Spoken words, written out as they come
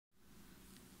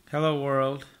Hello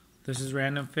world, this is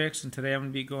RandomFIX, and today I'm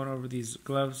going to be going over these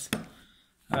gloves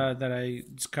that I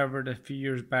discovered a few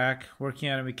years back. Working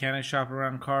at a mechanic shop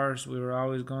around cars, we were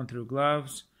always going through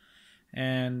gloves,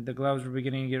 and the gloves were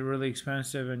beginning to get really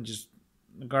expensive and just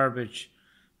garbage.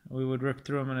 We would rip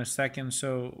through them in a second,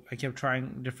 so I kept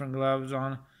trying different gloves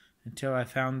on until I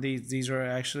found these. These are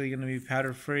actually going to be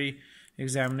powder-free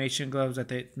examination gloves that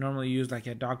they normally use like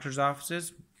at doctor's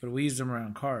offices, but we use them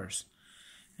around cars.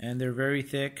 And they're very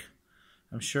thick.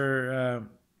 I'm sure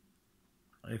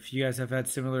if you guys have had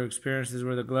similar experiences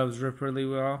where the gloves rip really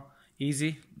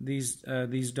easy, these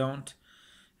don't.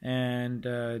 And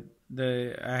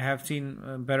I have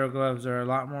seen better gloves that are a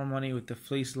lot more money with the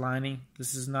fleece lining.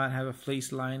 This does not have a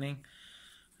fleece lining,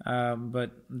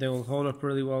 but they will hold up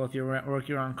really well if you're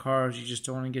working on cars. You just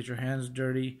don't want to get your hands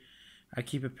dirty. I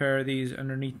keep a pair of these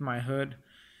underneath my hood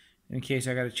in case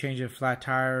I got to change a flat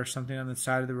tire or something on the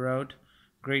side of the road.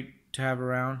 Great to have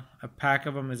around. A pack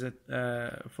of them is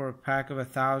for a pack of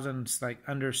 1,000. It's like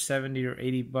under 70 or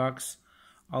 80 bucks.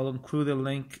 I'll include a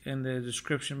link in the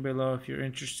description below if you're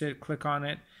interested. Click on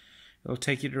it. It'll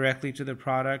take you directly to the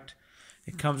product.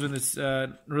 It comes in this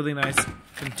really nice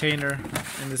container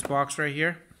in this box right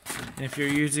here. And if you're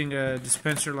using a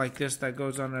dispenser like this that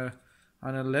goes on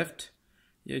a lift,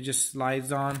 it just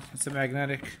slides on. It's a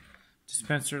magnetic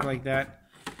dispenser like that.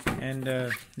 And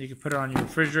you can put it on your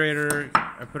refrigerator.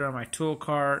 I put it on my tool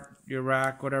cart, your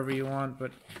rack, whatever you want.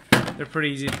 But they're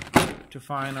pretty easy to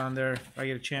find on there. If I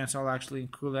get a chance, I'll actually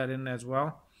include that in as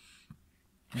well.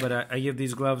 But I give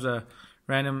these gloves a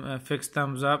RandomFIX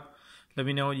thumbs up. Let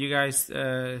me know what you guys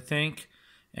think.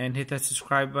 And hit that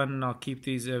subscribe button. I'll keep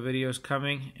these videos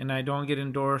coming. And I don't get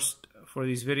endorsed for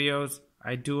these videos.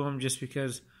 I do them just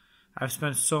because I've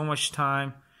spent so much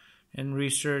time and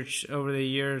research over the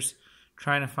years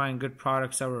trying to find good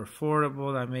products that were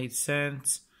affordable, that made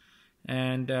sense,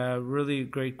 and really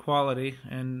great quality.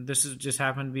 And this has just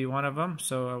happened to be one of them,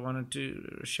 so I wanted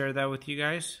to share that with you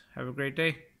guys. Have a great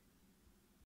day.